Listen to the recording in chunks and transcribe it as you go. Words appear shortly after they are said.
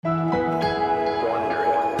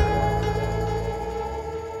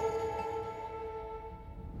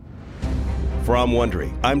From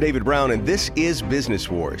Wondery, I'm David Brown, and this is Business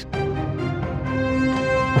Wars.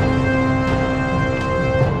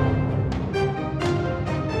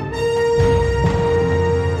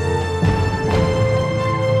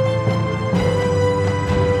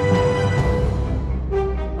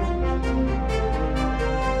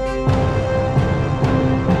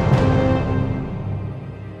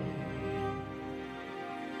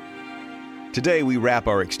 Today, we wrap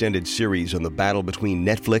our extended series on the battle between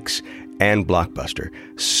Netflix and Blockbuster.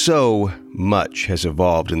 So much has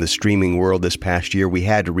evolved in the streaming world this past year, we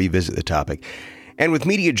had to revisit the topic. And with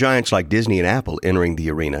media giants like Disney and Apple entering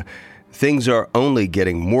the arena, things are only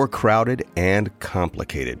getting more crowded and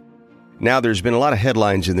complicated. Now, there's been a lot of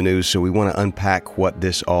headlines in the news, so we want to unpack what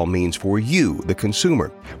this all means for you, the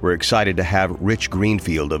consumer. We're excited to have Rich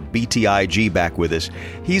Greenfield of BTIG back with us.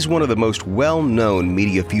 He's one of the most well-known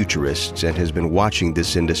media futurists and has been watching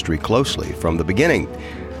this industry closely from the beginning.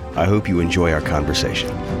 I hope you enjoy our conversation.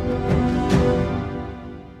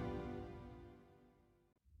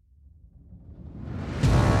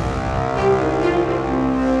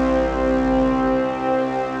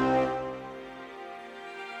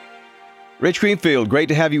 Rich Greenfield, great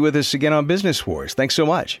to have you with us again on Business Wars. Thanks so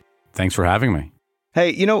much. Thanks for having me.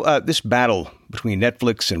 Hey, this battle between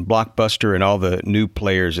Netflix and Blockbuster and all the new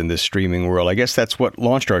players in this streaming world, I guess that's what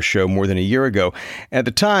launched our show more than a year ago. At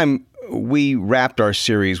the time, we wrapped our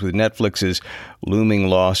series with Netflix's looming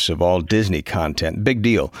loss of all Disney content. Big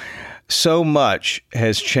deal. So much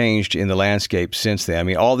has changed in the landscape since then. I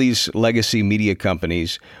mean, all these legacy media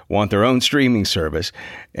companies want their own streaming service.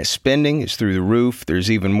 Spending is through the roof.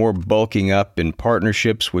 There's even more bulking up in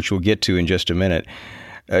partnerships, which we'll get to in just a minute.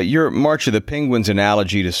 Your March of the Penguins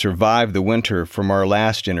analogy to survive the winter from our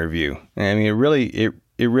last interview, I mean,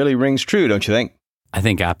 it really rings true, don't you think? I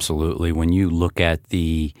think absolutely. When you look at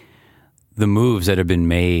the moves that have been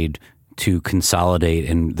made to consolidate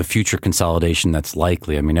and the future consolidation that's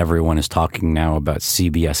likely. I mean, everyone is talking now about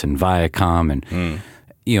CBS and Viacom and,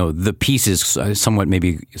 the pieces, somewhat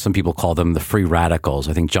maybe some people call them the free radicals.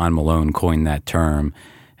 I think John Malone coined that term,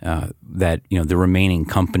 that, the remaining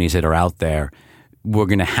companies that are out there, we're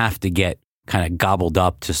going to have to get kind of gobbled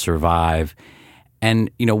up to survive.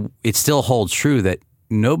 And, it still holds true that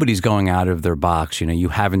nobody's going out of their box. You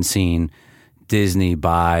haven't seen Disney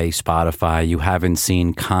buy Spotify. You haven't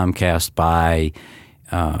seen Comcast buy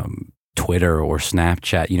Twitter or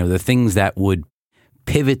Snapchat. The things that would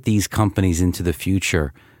pivot these companies into the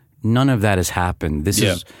future, none of that has happened. This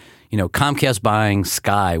is, Comcast buying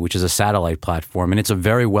Sky, which is a satellite platform, and it's a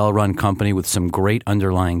very well-run company with some great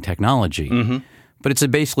underlying technology. Mm-hmm. But it's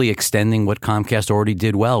basically extending what Comcast already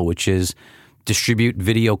did well, which is distribute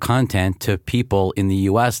video content to people in the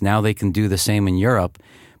U.S. Now they can do the same in Europe.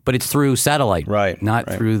 But it's through satellite,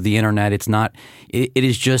 not through the internet. It's not. It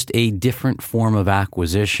is just a different form of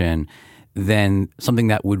acquisition than something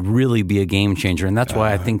that would really be a game changer. And that's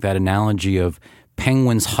why I think that analogy of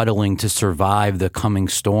penguins huddling to survive the coming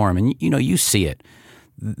storm, and you see it,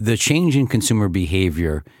 the change in consumer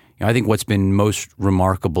behavior. I think what's been most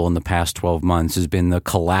remarkable in the past 12 months has been the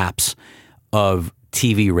collapse of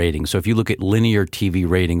TV ratings. So if you look at linear TV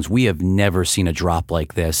ratings, we have never seen a drop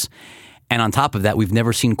like this. And on top of that, we've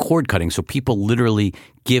never seen cord cutting. So people literally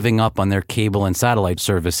giving up on their cable and satellite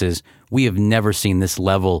services. We have never seen this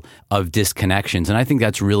level of disconnections. And I think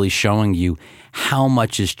that's really showing you how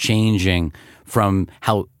much is changing from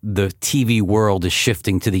how the TV world is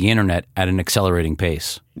shifting to the internet at an accelerating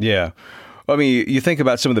pace. Yeah. I mean, you think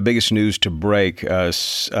about some of the biggest news to break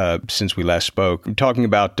since we last spoke. I'm talking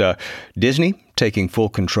about Disney taking full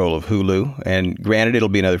control of Hulu. And granted, it'll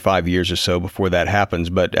be another 5 years or so before that happens,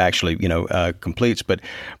 but actually, completes. But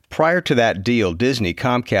prior to that deal, Disney,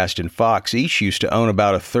 Comcast, and Fox each used to own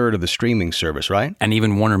about a third of the streaming service, right? And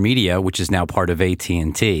even Warner Media, which is now part of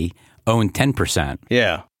AT&T, owned 10%.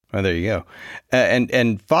 Yeah. Oh, there you go.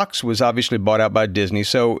 And Fox was obviously bought out by Disney,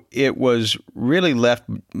 so it was really left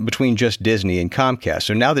between just Disney and Comcast.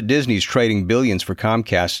 So now that Disney's trading billions for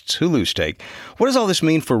Comcast's Hulu stake, what does all this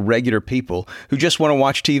mean for regular people who just want to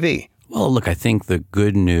watch TV? Well, look, I think the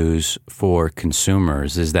good news for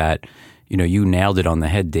consumers is that, you nailed it on the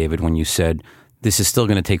head, David, when you said this is still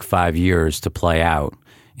going to take 5 years to play out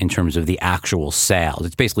in terms of the actual sales.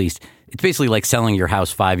 It's basically like selling your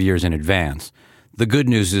house 5 years in advance. The good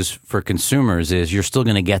news is for consumers is you're still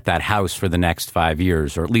going to get that house for the next 5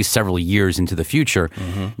 years, or at least several years into the future,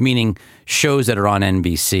 meaning shows that are on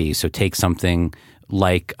NBC. So take something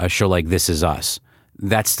like a show like This Is Us.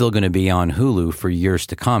 That's still going to be on Hulu for years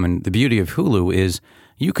to come. And the beauty of Hulu is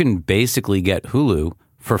you can basically get Hulu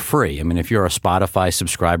for free. I mean, if you're a Spotify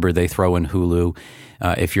subscriber, they throw in Hulu.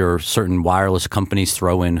 If you're certain wireless companies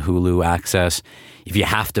throw in Hulu access. If you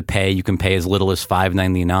have to pay, you can pay as little as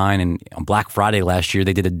 $5.99. And on Black Friday last year,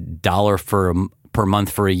 they did $1 per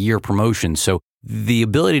month for a year promotion. So the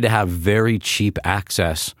ability to have very cheap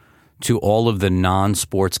access to all of the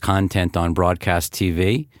non-sports content on broadcast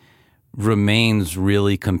TV remains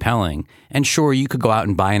really compelling. And sure, you could go out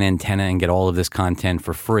and buy an antenna and get all of this content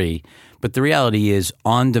for free. But the reality is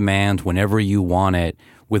on demand whenever you want it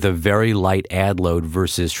with a very light ad load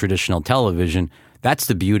versus traditional television. That's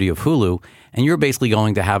the beauty of Hulu. And you're basically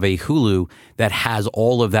going to have a Hulu that has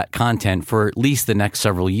all of that content for at least the next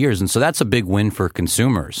several years. And so that's a big win for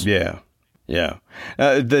consumers. Yeah. Yeah.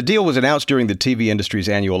 The deal was announced during the TV industry's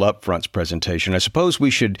annual Upfronts presentation. I suppose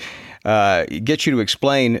we should get you to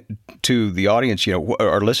explain to the audience,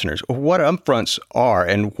 our listeners, what Upfronts are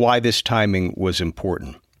and why this timing was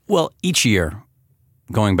important. Well, each year,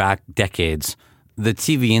 going back decades, the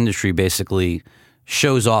TV industry basically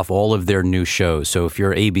shows off all of their new shows. So if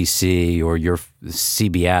you're ABC or you're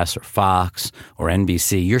CBS or Fox or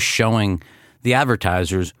NBC, you're showing the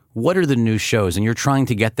advertisers what are the new shows, and you're trying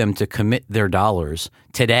to get them to commit their dollars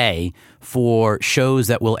today for shows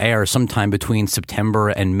that will air sometime between September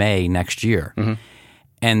and May next year. Mm-hmm.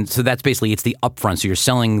 And so that's basically, it's the upfront. So you're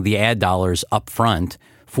selling the ad dollars upfront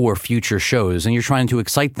for future shows, and you're trying to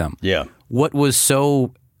excite them. Yeah. What was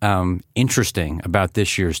so interesting about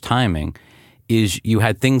this year's timing is you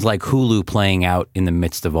had things like Hulu playing out in the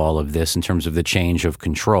midst of all of this in terms of the change of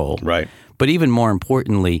control. Right. But even more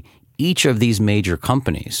importantly, each of these major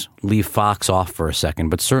companies, leave Fox off for a second,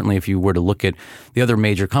 but certainly if you were to look at the other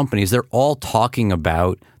major companies, they're all talking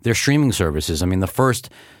about their streaming services. I mean, the first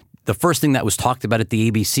thing that was talked about at the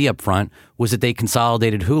ABC upfront was that they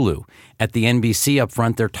consolidated Hulu. At the NBC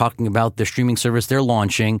upfront, they're talking about the streaming service they're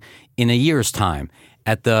launching in a year's time.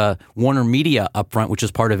 At the Warner Media upfront, which is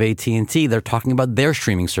part of AT&T, they're talking about their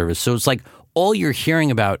streaming service. So it's like all you're hearing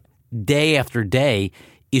about day after day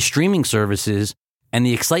is streaming services and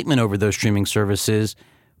the excitement over those streaming services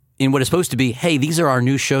in what is supposed to be, hey, these are our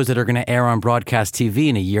new shows that are going to air on broadcast TV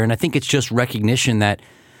in a year. And I think it's just recognition that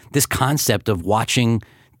this concept of watching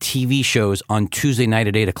TV shows on Tuesday night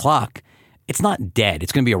at 8 o'clock, it's not dead.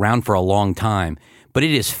 It's going to be around for a long time, but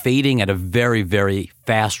it is fading at a very, very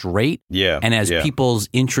fast rate. Yeah. And as people's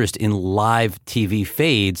interest in live TV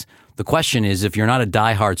fades, the question is, if you're not a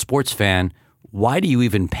diehard sports fan, why do you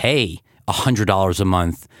even pay $100 a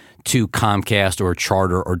month to Comcast or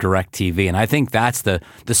Charter or DirecTV? And I think that's the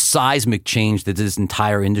seismic change that this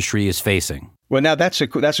entire industry is facing. Well, now that's a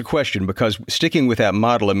question, because sticking with that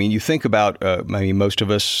model, I mean, you think about, most of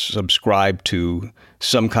us subscribe to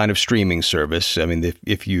some kind of streaming service. I mean,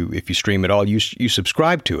 if you stream at all, you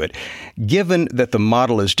subscribe to it. Given that the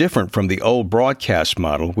model is different from the old broadcast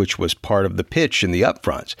model, which was part of the pitch in the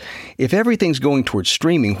upfronts, if everything's going towards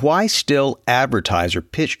streaming, why still advertise or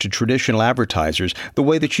pitch to traditional advertisers the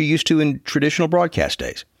way that you used to in traditional broadcast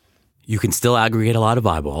days? You can still aggregate a lot of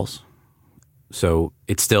eyeballs. So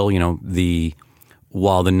it's still,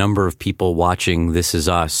 while the number of people watching This Is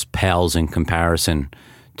Us pales in comparison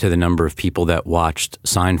to the number of people that watched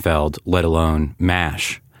Seinfeld, let alone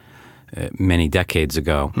MASH, many decades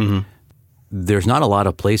ago, there's not a lot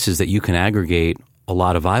of places that you can aggregate a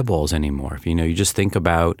lot of eyeballs anymore. You just think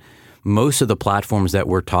about most of the platforms that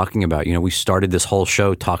we're talking about. We started this whole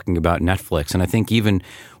show talking about Netflix. And I think even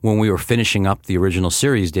when we were finishing up the original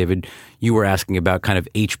series, David, you were asking about kind of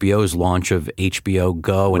HBO's launch of HBO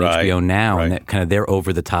Go and HBO Now and that kind of their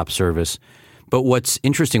over-the-top service. But what's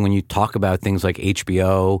interesting when you talk about things like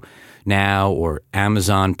HBO Now or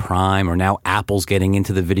Amazon Prime, or now Apple's getting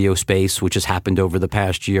into the video space, which has happened over the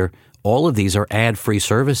past year, all of these are ad-free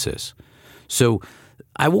services. So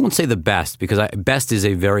I won't say the best, because best is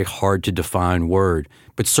a very hard to define word,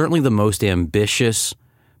 but certainly the most ambitious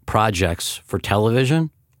projects for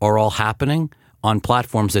television are all happening on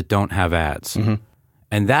platforms that don't have ads. Mm-hmm.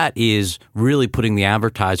 And that is really putting the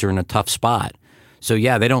advertiser in a tough spot. So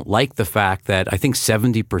yeah, they don't like the fact that I think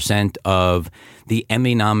 70% of the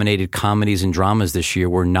Emmy-nominated comedies and dramas this year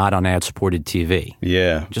were not on ad-supported TV.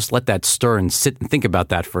 Yeah. Just let that stir and sit and think about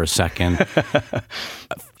that for a second.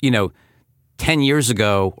 10 years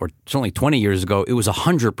ago, or certainly 20 years ago, it was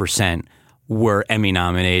 100% were Emmy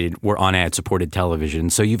nominated, were on ad-supported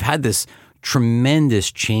television. So you've had this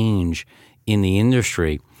tremendous change in the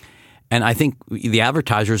industry. And I think the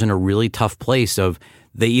advertiser's in a really tough place of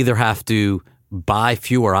they either have to buy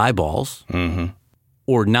fewer eyeballs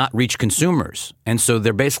or not reach consumers. And so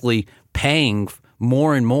they're basically paying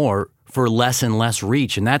more and more for less and less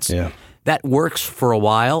reach. And that works for a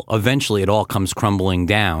while. Eventually, it all comes crumbling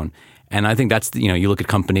down. And I think that's, you look at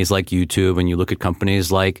companies like YouTube and you look at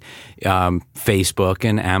companies like Facebook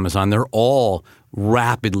and Amazon, they're all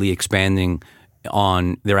rapidly expanding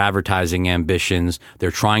on their advertising ambitions.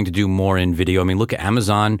 They're trying to do more in video. I mean, look at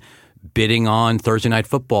Amazon bidding on Thursday Night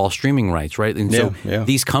Football streaming rights, right? And so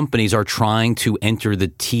these companies are trying to enter the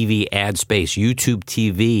TV ad space. YouTube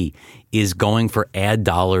TV is going for ad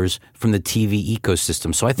dollars from the TV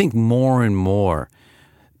ecosystem. So I think more and more,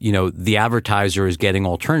 the advertiser is getting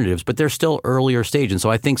alternatives, but they're still earlier stage. And so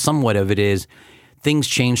I think somewhat of it is things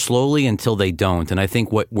change slowly until they don't. And I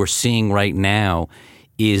think what we're seeing right now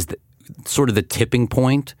is sort of the tipping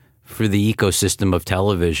point for the ecosystem of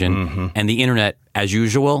television, and the internet, as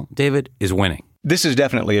usual, David, is winning. This is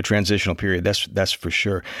definitely a transitional period. That's for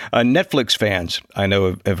sure. Netflix fans, I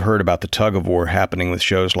know, have heard about the tug of war happening with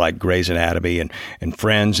shows like Grey's Anatomy and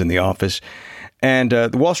Friends and The Office. And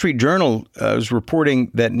the Wall Street Journal is reporting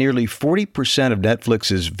that nearly 40% of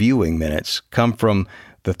Netflix's viewing minutes come from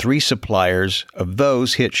the three suppliers of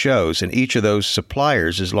those hit shows, and each of those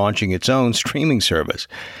suppliers is launching its own streaming service.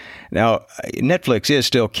 Now, Netflix is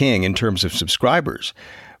still king in terms of subscribers,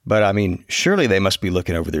 but I mean, surely they must be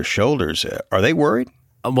looking over their shoulders. Are they worried?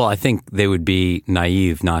 Well, I think they would be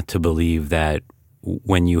naive not to believe that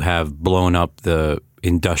when you have blown up the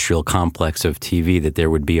industrial complex of TV, that there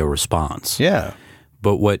would be a response. Yeah.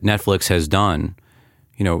 But what Netflix has done,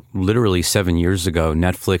 literally 7 years ago,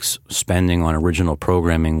 Netflix spending on original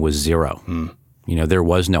programming was zero. There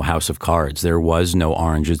was no House of Cards. There was no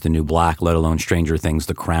Orange is the New Black, let alone Stranger Things,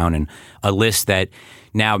 The Crown, and a list that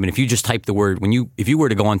now, I mean, if you just type the word, if you were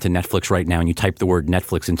to go onto Netflix right now and you type the word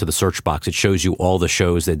Netflix into the search box, it shows you all the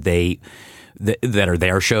shows that are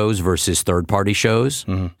their shows versus third-party shows.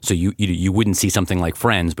 So you wouldn't see something like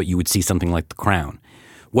Friends, but you would see something like The Crown.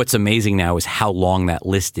 What's amazing now is how long that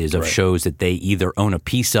list is of shows that they either own a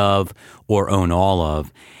piece of or own all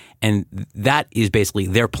of. And that is basically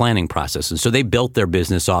their planning process. And so they built their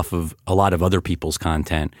business off of a lot of other people's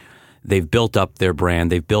content. They've built up their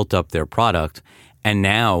brand. They've built up their product. And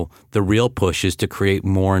now the real push is to create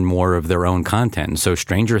more and more of their own content. And so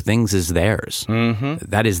Stranger Things is theirs.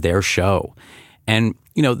 That is their show. And,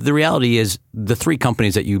 the reality is the three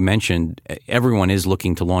companies that you mentioned, everyone is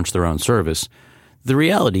looking to launch their own service. The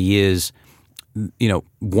reality is,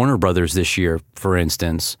 Warner Brothers this year, for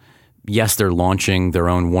instance, yes, they're launching their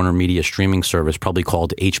own Warner Media streaming service, probably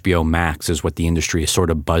called HBO Max, is what the industry is sort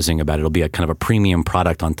of buzzing about. It'll be a kind of a premium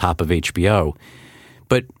product on top of HBO.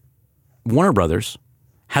 But Warner Brothers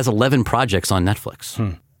has 11 projects on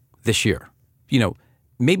Netflix this year.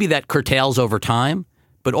 Maybe that curtails over time,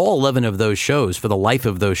 but all 11 of those shows, for the life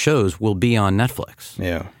of those shows, will be on Netflix.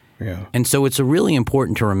 Yeah. And so it's really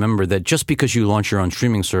important to remember that just because you launch your own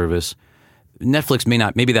streaming service, Netflix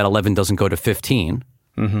maybe that 11 doesn't go to 15,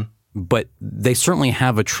 but they certainly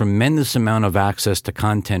have a tremendous amount of access to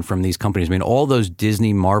content from these companies. I mean, all those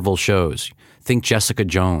Disney Marvel shows, think Jessica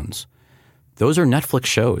Jones, those are Netflix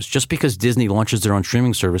shows. Just because Disney launches their own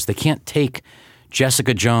streaming service, they can't take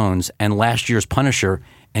Jessica Jones and last year's Punisher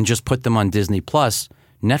and just put them on Disney Plus.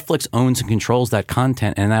 Netflix owns and controls that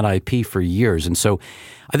content and that IP for years. And so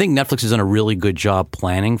I think Netflix has done a really good job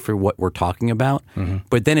planning for what we're talking about.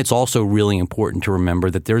 But then it's also really important to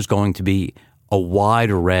remember that there's going to be a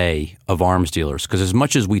wide array of arms dealers. Because as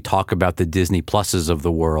much as we talk about the Disney Pluses of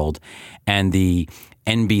the world and the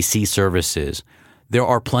NBC services, there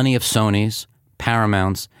are plenty of Sonys,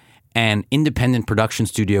 Paramounts, and independent production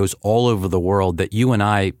studios all over the world that you and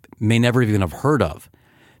I may never even have heard of,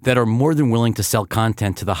 that are more than willing to sell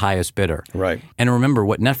content to the highest bidder. Right. And remember,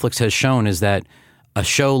 what Netflix has shown is that a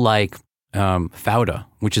show like Fauda,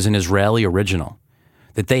 which is an Israeli original,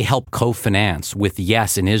 that they help co-finance with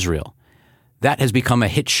Yes in Israel, that has become a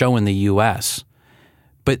hit show in the U.S.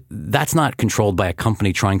 But that's not controlled by a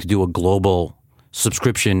company trying to do a global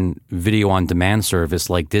subscription video on demand service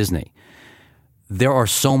like Disney. There are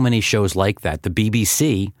so many shows like that. The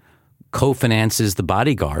BBC co-finances The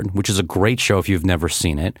Bodyguard, which is a great show if you've never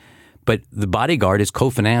seen it. But The Bodyguard is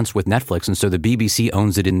co-financed with Netflix, and so the BBC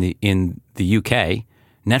owns it in the UK.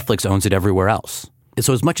 Netflix owns it everywhere else. And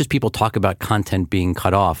so as much as people talk about content being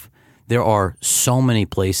cut off, there are so many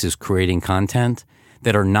places creating content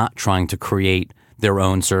that are not trying to create their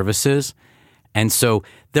own services. And so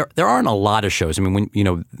there aren't a lot of shows. I mean,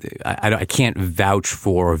 I can't vouch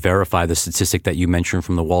for or verify the statistic that you mentioned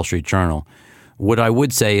from the Wall Street Journal. What I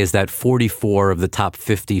would say is that 44 of the top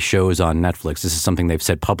 50 shows on Netflix, this is something they've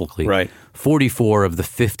said publicly, right. 44 of the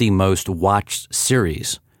 50 most watched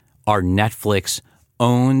series are Netflix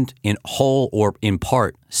owned in whole or in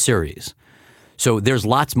part series. So there's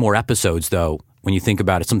lots more episodes, though, when you think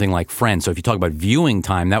about it, something like Friends. So if you talk about viewing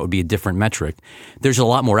time, that would be a different metric. There's a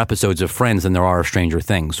lot more episodes of Friends than there are of Stranger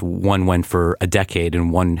Things. One went for a decade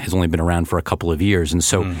and one has only been around for a couple of years. And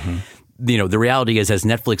so, the reality is, as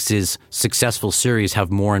Netflix's successful series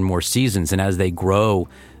have more and more seasons, and as they grow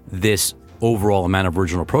this overall amount of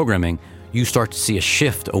original programming, you start to see a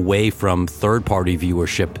shift away from third-party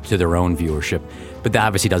viewership to their own viewership. But that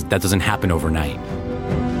obviously doesn't happen overnight.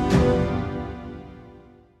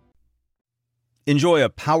 Enjoy a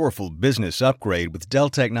powerful business upgrade with Dell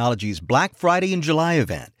Technologies' Black Friday and July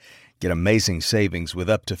event. Get amazing savings with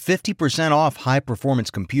up to 50% off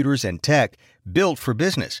high-performance computers and tech built for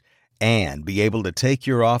business. And be able to take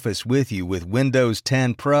your office with you with Windows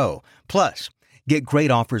 10 Pro. Plus, get great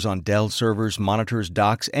offers on Dell servers, monitors,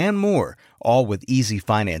 docks, and more, all with easy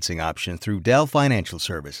financing options through Dell Financial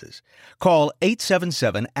Services. Call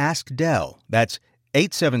 877-ASK-DELL. That's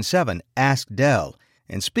 877-ASK-DELL.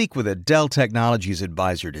 And speak with a Dell Technologies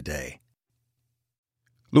advisor today.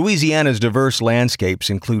 Louisiana's diverse landscapes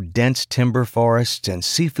include dense timber forests and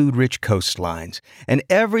seafood-rich coastlines. And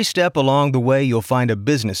every step along the way, you'll find a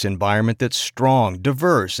business environment that's strong,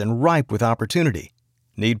 diverse, and ripe with opportunity.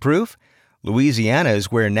 Need proof? Louisiana is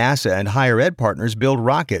where NASA and higher ed partners build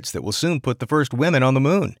rockets that will soon put the first women on the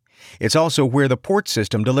moon. It's also where the port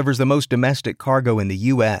system delivers the most domestic cargo in the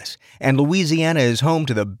U.S., and Louisiana is home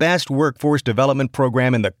to the best workforce development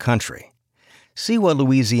program in the country. See what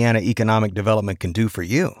Louisiana Economic Development can do for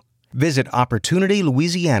you. Visit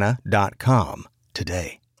OpportunityLouisiana.com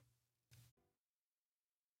today.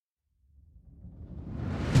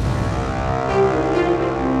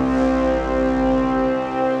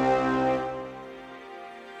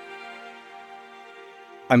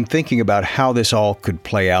 I'm thinking about how this all could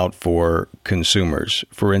play out for consumers.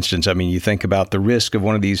 For instance, you think about the risk of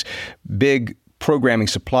one of these big programming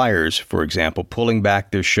suppliers, for example, pulling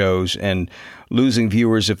back their shows and losing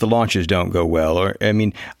viewers if the launches don't go well. Or,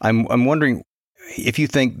 I'm wondering if you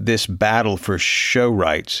think this battle for show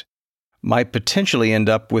rights might potentially end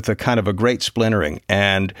up with a kind of a great splintering,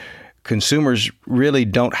 and consumers really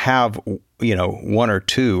don't have, one or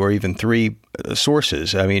two or even three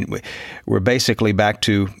sources. We're basically back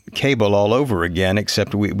to cable all over again,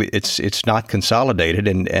 except it's not consolidated,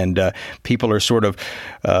 and people are sort of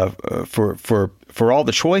for all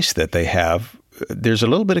the choice that they have. There's a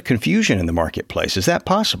little bit of confusion in the marketplace. Is that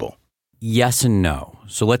possible? Yes and no.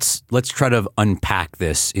 So let's try to unpack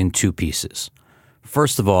this in two pieces.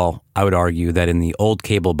 First of all, I would argue that in the old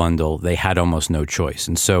cable bundle, they had almost no choice.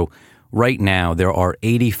 And so right now, there are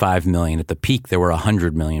 85 million. At the peak, there were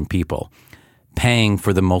 100 million people paying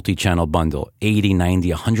for the multi-channel bundle, $80,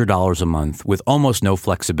 $90, $100 a month with almost no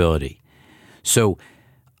flexibility. So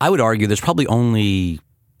I would argue there's probably only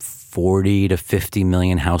 40 to 50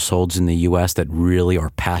 million households in the U.S. that really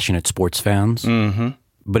are passionate sports fans. Mm-hmm.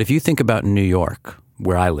 But if you think about New York,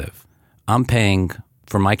 where I live, I'm paying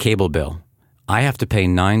for my cable bill. I have to pay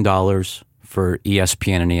 $9 for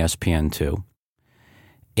ESPN and ESPN2,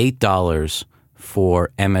 $8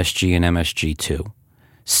 for MSG and MSG2,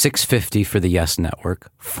 $6.50 for the Yes Network,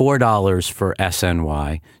 $4 for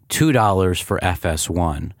SNY, $2 for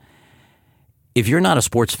FS1. If you're not a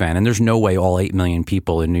sports fan, and there's no way all 8 million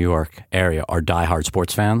people in New York area are diehard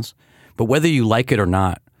sports fans, but whether you like it or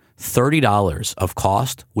not, $30 of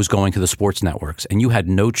cost was going to the sports networks, and you had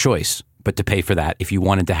no choice but to pay for that if you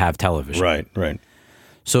wanted to have television. Right.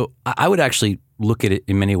 So I would actually look at it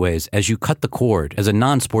in many ways as you cut the cord. As a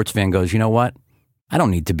non-sports fan goes, you know what? I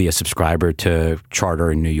don't need to be a subscriber to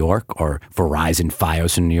Charter in New York or Verizon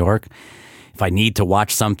Fios in New York. If I need to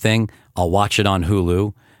watch something, I'll watch it on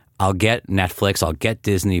Hulu. I'll get Netflix. I'll get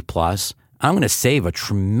Disney Plus. I'm going to save a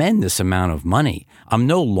tremendous amount of money. I'm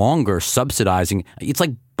no longer subsidizing. It's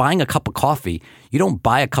like buying a cup of coffee. You don't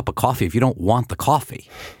buy a cup of coffee if you don't want the coffee.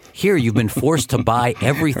 Here, you've been forced to buy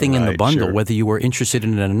everything in the bundle, sure. Whether you were interested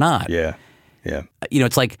in it or not. Yeah.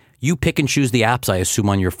 It's like you pick and choose the apps, I assume,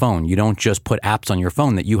 on your phone. You don't just put apps on your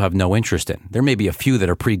phone that you have no interest in. There may be a few that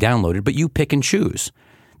are pre-downloaded, but you pick and choose.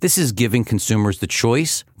 This is giving consumers the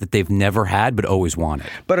choice that they've never had but always wanted.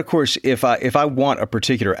 But of course, if I want a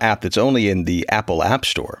particular app that's only in the Apple App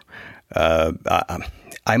Store,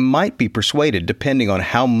 I might be persuaded, depending on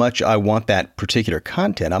how much I want that particular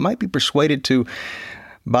content, I might be persuaded to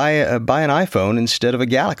buy an iPhone instead of a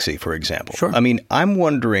Galaxy, for example. Sure. I'm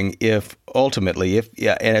wondering if ultimately,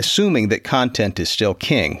 and assuming that content is still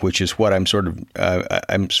king, which is what I'm sort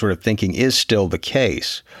of thinking is still the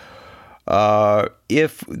case.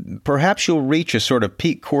 if perhaps you'll reach a sort of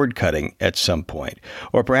peak cord cutting at some point.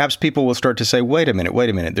 Or perhaps people will start to say, wait a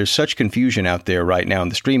minute. There's such confusion out there right now in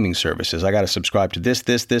the streaming services. I got to subscribe to this,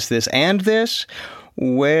 and this.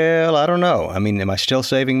 Well, I don't know. I mean, am I still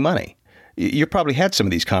saving money? You probably had some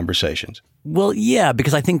of these conversations. Well, yeah,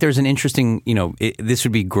 because I think there's an interesting, this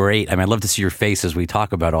would be great. I mean, I'd love to see your face as we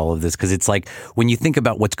talk about all of this, because it's like when you think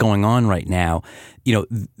about what's going on right now,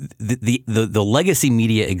 the legacy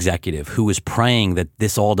media executive who is praying that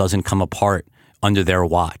this all doesn't come apart under their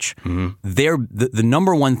watch. Mm-hmm. The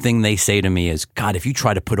number one thing they say to me is, God, if you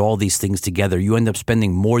try to put all these things together, you end up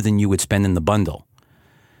spending more than you would spend in the bundle.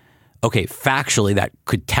 Okay, factually, that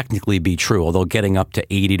could technically be true, although getting up to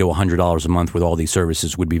 $80 to $100 a month with all these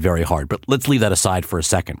services would be very hard. But let's leave that aside for a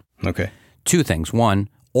second. Okay. Two things. One,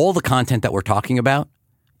 all the content that we're talking about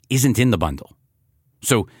isn't in the bundle.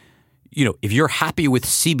 So, if you're happy with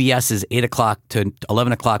CBS's 8 o'clock to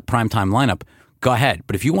 11 o'clock primetime lineup, go ahead.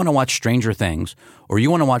 But if you want to watch Stranger Things, or you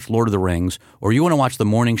want to watch Lord of the Rings, or you want to watch the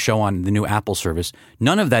morning show on the new Apple service,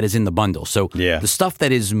 none of that is in the bundle. So the stuff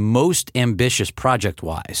that is most ambitious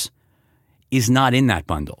project-wise is not in that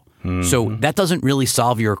bundle. Mm-hmm. So that doesn't really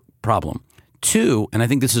solve your problem. Two, and I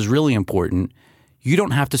think this is really important, you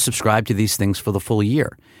don't have to subscribe to these things for the full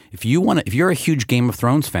year. If you're a huge Game of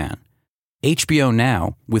Thrones fan, HBO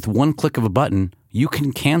Now, with one click of a button, you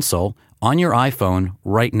can cancel on your iPhone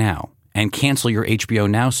right now and cancel your HBO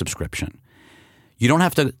Now subscription. You don't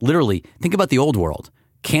have to literally think about the old world.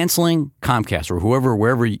 Canceling Comcast or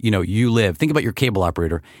wherever you live, think about your cable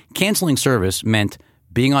operator. Canceling service meant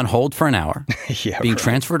being on hold for an hour, being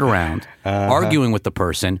transferred around, arguing with the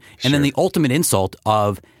person, and then the ultimate insult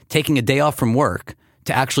of taking a day off from work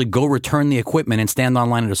to actually go return the equipment and stand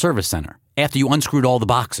online at a service center after you unscrewed all the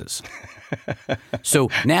boxes. So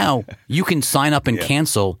now you can sign up and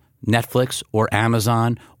cancel Netflix or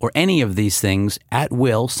Amazon or any of these things at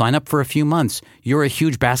will. Sign up for a few months. You're a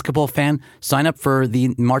huge basketball fan. Sign up for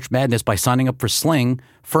the March Madness by signing up for Sling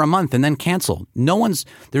for a month and then cancel.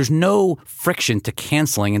 There's no friction to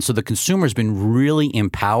canceling. And so the consumer's been really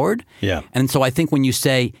empowered. Yeah. And so I think when you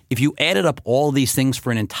say, if you added up all these things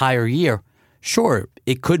for an entire year, sure,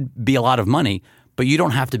 it could be a lot of money, but you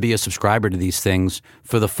don't have to be a subscriber to these things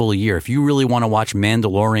for the full year. If you really want to watch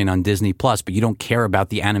Mandalorian on Disney Plus, but you don't care about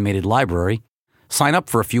the animated library, sign up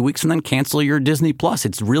for a few weeks and then cancel your Disney Plus.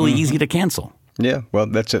 It's really easy to cancel. Yeah, well,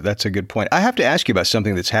 that's a good point. I have to ask you about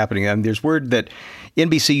something that's happening. There's word that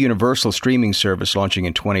NBC Universal streaming service launching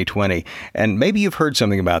in 2020, and maybe you've heard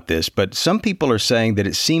something about this, but some people are saying that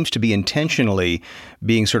it seems to be intentionally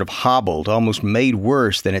being sort of hobbled, almost made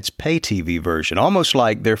worse than its pay TV version, almost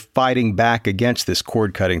like they're fighting back against this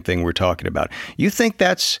cord-cutting thing we're talking about. You think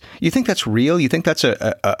that's real? You think that's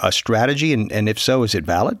a strategy? And if so, is it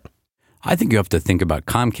valid? I think you have to think about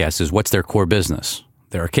Comcast as what's their core business.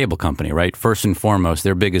 They're a cable company, right? First and foremost,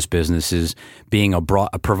 their biggest business is being a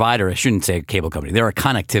provider. I shouldn't say a cable company. They're a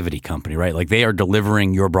connectivity company, right? Like they are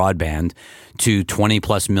delivering your broadband to 20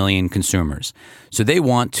 plus million consumers. So they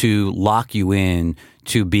want to lock you in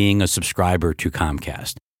to being a subscriber to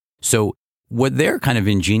Comcast. So what their kind of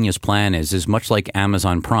ingenious plan is much like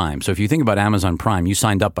Amazon Prime. So if you think about Amazon Prime, you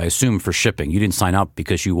signed up, I assume, for shipping. You didn't sign up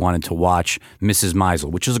because you wanted to watch Mrs.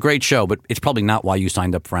 Maisel, which is a great show, but it's probably not why you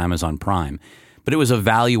signed up for Amazon Prime. But it was a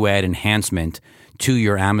value-add enhancement to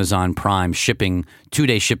your Amazon Prime shipping,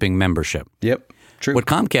 2-day shipping membership. Yep, true. What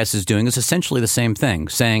Comcast is doing is essentially the same thing,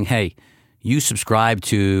 saying, hey, you subscribe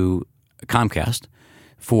to Comcast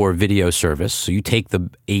for video service, so you take the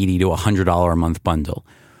 $80 to $100 a month bundle.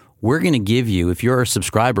 We're going to give you, if you're a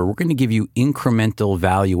subscriber, we're going to give you incremental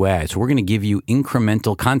value add. So we're going to give you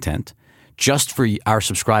incremental content just for our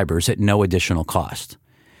subscribers at no additional cost.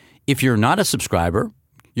 If you're not a subscriber,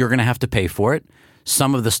 you're going to have to pay for it.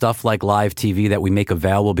 Some of the stuff like live TV that we make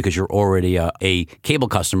available because you're already a cable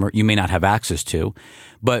customer, you may not have access to.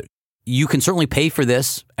 But you can certainly pay for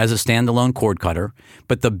this as a standalone cord cutter.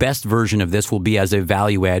 But the best version of this will be as a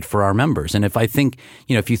value add for our members. And if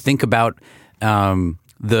you think about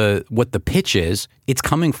what the pitch is, it's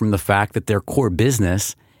coming from the fact that their core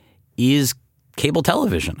business is cable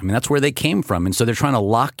television. I mean, that's where they came from. And so they're trying to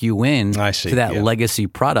lock you in to that legacy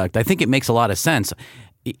product. I think it makes a lot of sense.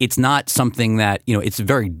 It's not something that, it's a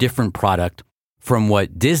very different product from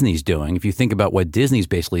what Disney's doing. If you think about what Disney's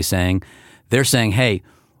basically saying, they're saying, hey,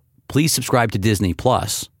 please subscribe to Disney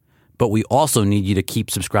Plus, but we also need you to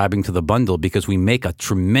keep subscribing to the bundle because we make a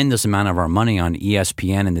tremendous amount of our money on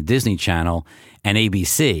ESPN and the Disney Channel and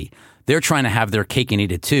ABC. They're trying to have their cake and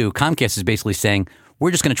eat it too. Comcast is basically saying, we're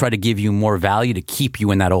just going to try to give you more value to keep you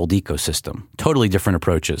in that old ecosystem. Totally different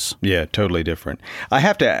approaches. Yeah, totally different. I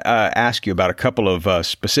have to ask you about a couple of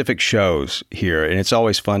specific shows here, and it's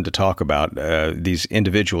always fun to talk about these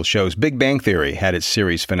individual shows. Big Bang Theory had its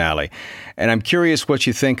series finale, and I'm curious what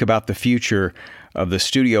you think about the future of the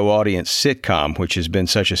studio audience sitcom, which has been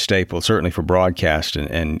such a staple, certainly for broadcast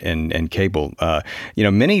and cable.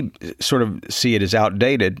 Many sort of see it as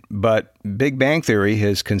outdated, but Big Bang Theory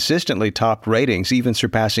has consistently topped ratings, even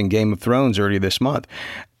surpassing Game of Thrones earlier this month.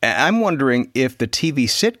 I'm wondering if the TV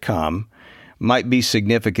sitcom might be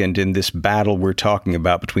significant in this battle we're talking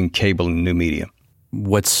about between cable and new media.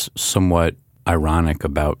 What's somewhat ironic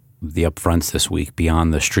about the upfronts this week,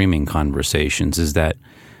 beyond the streaming conversations, is that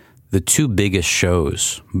the two biggest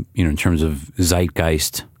shows, in terms of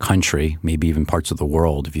zeitgeist, country, maybe even parts of the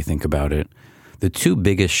world, if you think about it, the two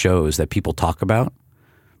biggest shows that people talk about,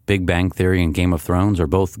 Big Bang Theory and Game of Thrones, are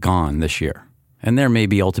both gone this year. And there may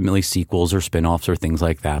be ultimately sequels or spinoffs or things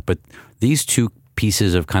like that, but these two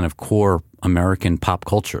pieces of kind of core American pop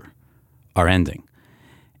culture are ending.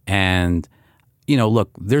 And, look,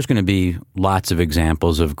 there's going to be lots of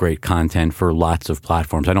examples of great content for lots of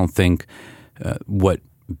platforms. I don't think what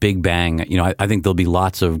Big Bang, I think there'll be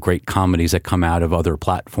lots of great comedies that come out of other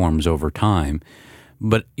platforms over time.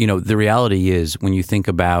 But, the reality is when you think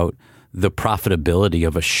about the profitability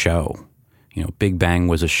of a show, Big Bang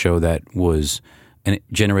was a show that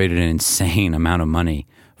generated an insane amount of money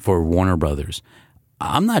for Warner Brothers.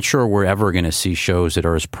 I'm not sure we're ever going to see shows that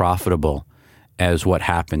are as profitable as what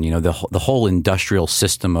happened. The whole industrial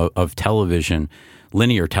system of television,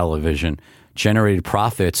 linear television, generated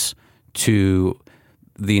profits to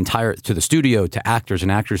the studio, to actors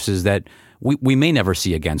and actresses that we may never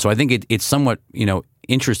see again. So I think it's somewhat,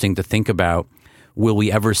 interesting to think about, will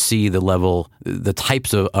we ever see the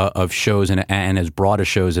types of shows and as broad a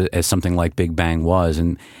shows as something like Big Bang was?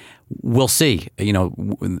 And we'll see.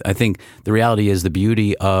 I think the reality is the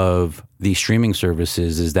beauty of these streaming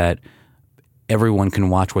services is that everyone can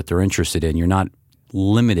watch what they're interested in. You're not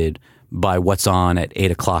limited by what's on at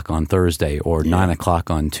 8 o'clock on Thursday or 9 o'clock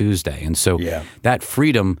on Tuesday. And so that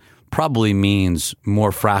freedom probably means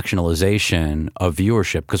more fractionalization of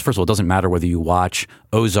viewership. Because first of all, it doesn't matter whether you watch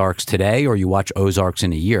Ozarks today or you watch Ozarks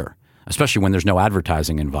in a year, especially when there's no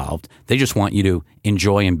advertising involved. They just want you to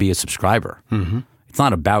enjoy and be a subscriber. Mm-hmm. It's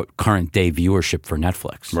not about current day viewership for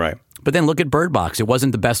Netflix. Right. But then look at Bird Box. It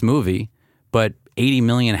wasn't the best movie, but 80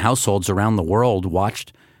 million households around the world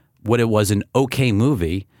watched what it was an okay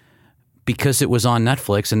movie because it was on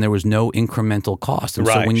Netflix and there was no incremental cost. And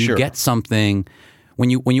so when you get something, when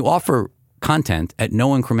you offer content at no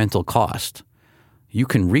incremental cost, you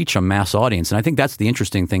can reach a mass audience. And I think that's the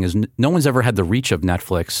interesting thing is no one's ever had the reach of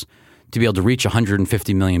Netflix to be able to reach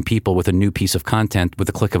 150 million people with a new piece of content with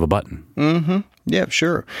a click of a button. Mm-hmm. Yeah,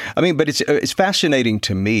 sure. I mean, but it's fascinating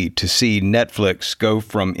to me to see Netflix go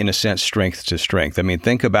from, in a sense, strength to strength. I mean,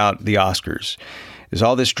 think about the Oscars. There's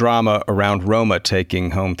all this drama around Roma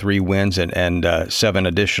taking home 3 wins and 7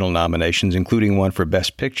 additional nominations, including one for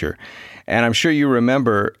Best Picture. And I'm sure you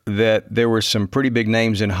remember that there were some pretty big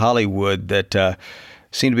names in Hollywood that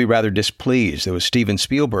seemed to be rather displeased. There was Steven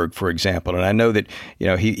Spielberg, for example. And I know that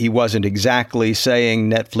he wasn't exactly saying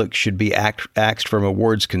Netflix should be axed from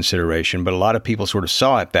awards consideration, but a lot of people sort of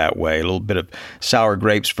saw it that way. A little bit of sour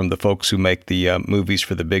grapes from the folks who make the movies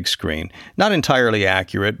for the big screen. Not entirely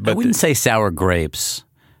accurate, but I wouldn't say sour grapes.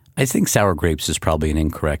 I think sour grapes is probably an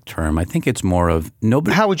incorrect term. I think it's more of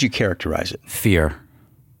nobody. How would you characterize it?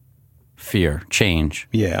 Fear, change.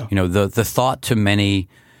 Yeah. The thought to many.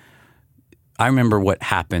 I remember what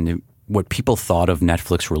happened, what people thought of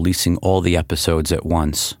Netflix releasing all the episodes at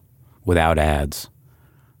once without ads.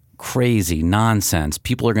 Crazy nonsense.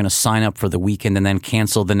 People are going to sign up for the weekend and then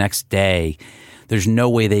cancel the next day. There's no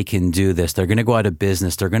way they can do this. They're going to go out of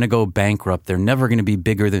business. They're going to go bankrupt. They're never going to be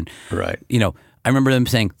bigger than... Right. I remember them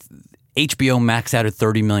saying HBO maxed out at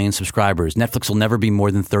 30 million subscribers. Netflix will never be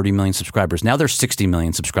more than 30 million subscribers. Now there's 60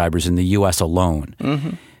 million subscribers in the U.S. alone.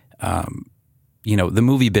 Mm-hmm. The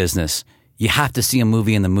movie business... You have to see a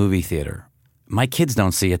movie in the movie theater. My kids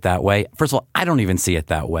don't see it that way. First of all, I don't even see it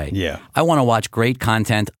that way. Yeah. I want to watch great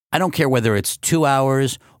content. I don't care whether it's 2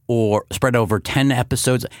 hours or spread over 10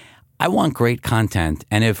 episodes. I want great content.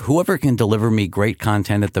 And if whoever can deliver me great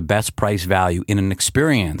content at the best price value in an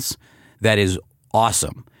experience that is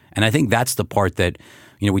awesome. And I think that's the part that,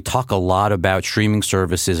 we talk a lot about streaming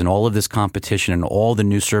services and all of this competition and all the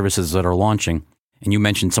new services that are launching. And you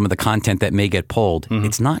mentioned some of the content that may get pulled. Mm-hmm.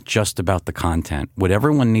 It's not just about the content. What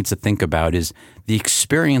everyone needs to think about is the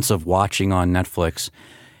experience of watching on Netflix,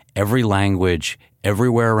 every language,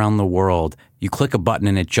 everywhere around the world. You click a button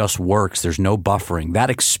and it just works. There's no buffering. That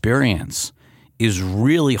experience is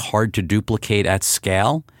really hard to duplicate at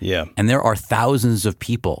scale. Yeah. And there are thousands of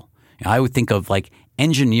people. I would think of like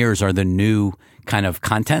engineers are the new kind of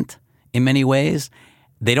content in many ways.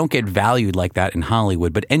 They don't get valued like that in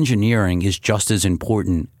Hollywood, but engineering is just as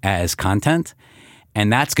important as content.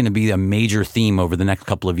 And that's going to be a major theme over the next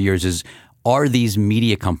couple of years is, are these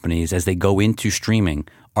media companies, as they go into streaming,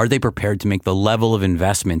 are they prepared to make the level of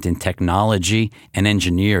investment in technology and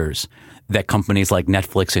engineers that companies like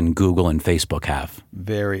Netflix and Google and Facebook have?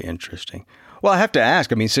 Very interesting. Well, I have to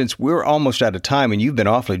ask, I mean, since we're almost out of time and you've been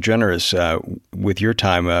awfully generous with your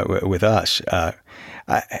time with us,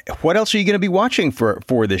 what else are you going to be watching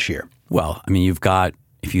for this year? Well, I mean, you've got,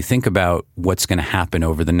 if you think about what's going to happen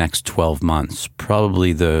over the next 12 months,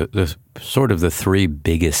 probably the sort of the three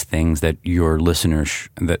biggest things that your listeners,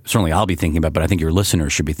 that certainly I'll be thinking about, but I think your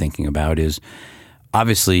listeners should be thinking about is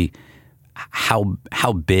obviously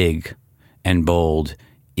how big and bold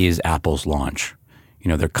is Apple's launch. You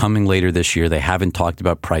know, they're coming later this year. They haven't talked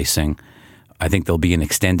about pricing. I think there'll be an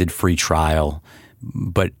extended free trial.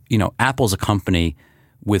 But, you know, Apple's a company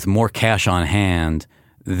with more cash on hand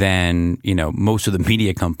than, you know, most of the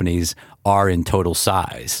media companies are in total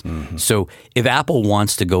size. Mm-hmm. So if Apple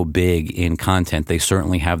wants to go big in content, they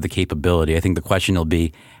certainly have the capability. I think the question will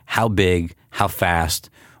be how big, how fast,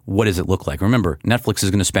 what does it look like? Remember, Netflix is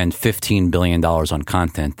going to spend $15 billion on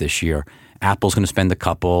content this year. Apple's going to spend a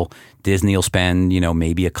couple. Disney will spend, you know,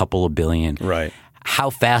 maybe a couple of billion. Right. How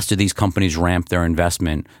fast do these companies ramp their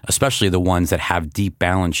investment, especially the ones that have deep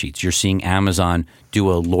balance sheets? You're seeing Amazon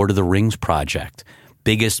do a Lord of the Rings project,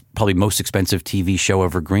 biggest, probably most expensive TV show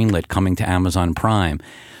ever greenlit, coming to Amazon Prime.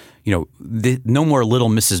 You know, no more Little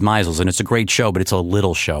Mrs. Maisels, and it's a great show, but it's a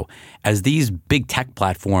little show. As these big tech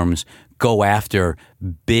platforms go after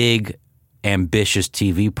big, ambitious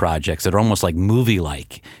TV projects that are almost like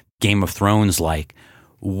movie-like, Game of Thrones-like,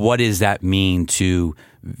 what does that mean to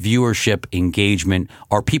viewership, engagement?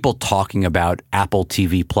 Are people talking about Apple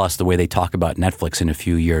TV Plus the way they talk about Netflix in a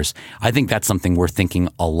few years? I think that's something we're thinking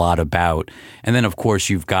a lot about. And then, of course,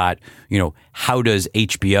 you've got, you know, how does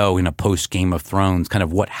HBO in a post-Game of Thrones, kind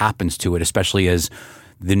of what happens to it, especially as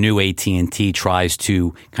the new AT&T tries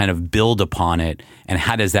to kind of build upon it, and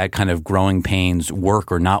how does that kind of growing pains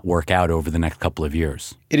work or not work out over the next couple of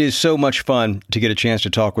years? It is so much fun to get a chance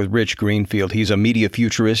to talk with Rich Greenfield. He's a media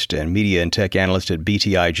futurist and media and tech analyst at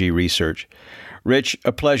BTIG Research. Rich,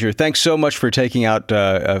 a pleasure. Thanks so much for taking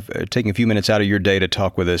a few minutes out of your day to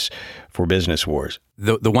talk with us for Business Wars.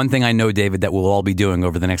 The one thing I know, David, that we'll all be doing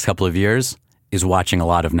over the next couple of years is watching a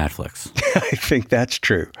lot of Netflix. I think that's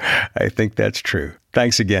true.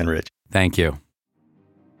 Thanks again, Rich. Thank you.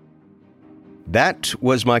 That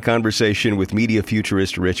was my conversation with media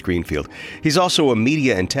futurist Rich Greenfield. He's also a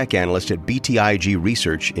media and tech analyst at BTIG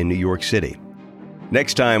Research in New York City.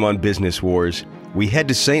 Next time on Business Wars, we head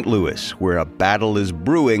to St. Louis, where a battle is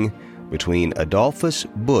brewing between Adolphus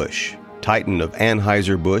Busch, titan of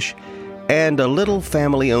Anheuser-Busch, and a little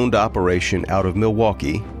family-owned operation out of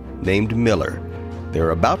Milwaukee named Miller.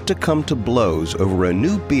 They're about to come to blows over a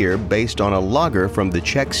new beer based on a lager from the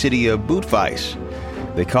Czech city of Budweis.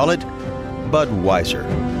 They call it Budweiser.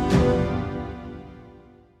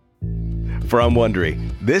 From Wondery,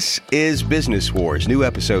 this is Business Wars. New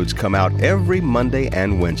episodes come out every Monday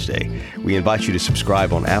and Wednesday. We invite you to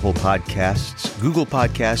subscribe on Apple Podcasts, Google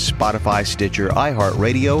Podcasts, Spotify, Stitcher,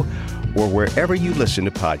 iHeartRadio, or wherever you listen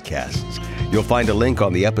to podcasts. You'll find a link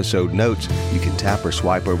on the episode notes. You can tap or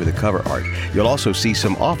swipe over the cover art. You'll also see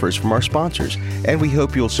some offers from our sponsors, and we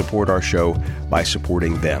hope you'll support our show by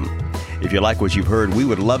supporting them. If you like what you've heard, we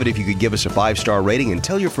would love it if you could give us a 5-star rating and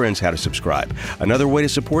tell your friends how to subscribe. Another way to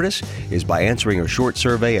support us is by answering a short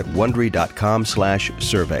survey at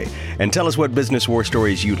Wondery.com/survey. And tell us what business war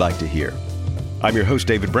stories you'd like to hear. I'm your host,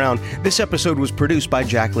 David Brown. This episode was produced by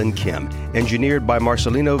Jacqueline Kim, engineered by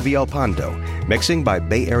Marcelino Villalpando, mixing by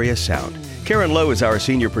Bay Area Sound. Karen Lowe is our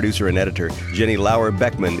senior producer and editor. Jenny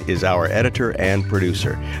Lauer-Beckman is our editor and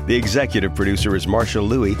producer. The executive producer is Marshall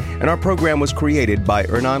Louie, and our program was created by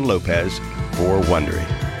Hernan Lopez for Wondery.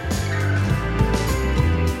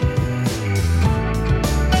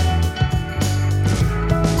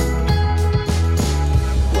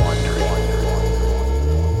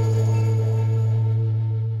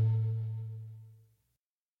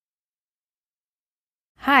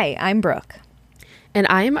 Hi, I'm Brooke. And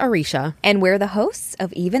I'm Arisha. And we're the hosts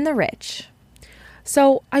of Even the Rich.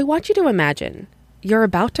 So I want you to imagine you're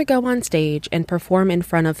about to go on stage and perform in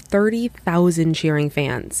front of 30,000 cheering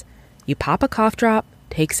fans. You pop a cough drop,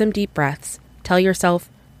 take some deep breaths, tell yourself,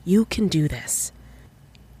 you can do this.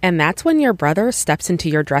 And that's when your brother steps into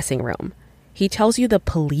your dressing room. He tells you the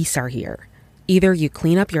police are here. Either you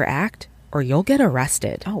clean up your act or you'll get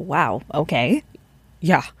arrested. Oh, wow. Okay.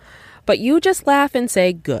 Yeah. But you just laugh and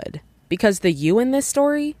say good, because the you in this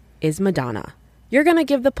story is Madonna. You're going to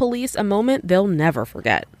give the police a moment they'll never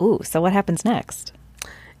forget. Ooh, so what happens next?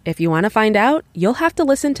 If you want to find out, you'll have to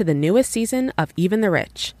listen to the newest season of Even the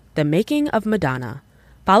Rich, The Making of Madonna.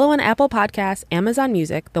 Follow on Apple Podcasts, Amazon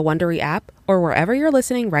Music, the Wondery app, or wherever you're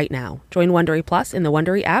listening right now. Join Wondery Plus in the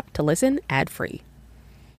Wondery app to listen ad-free.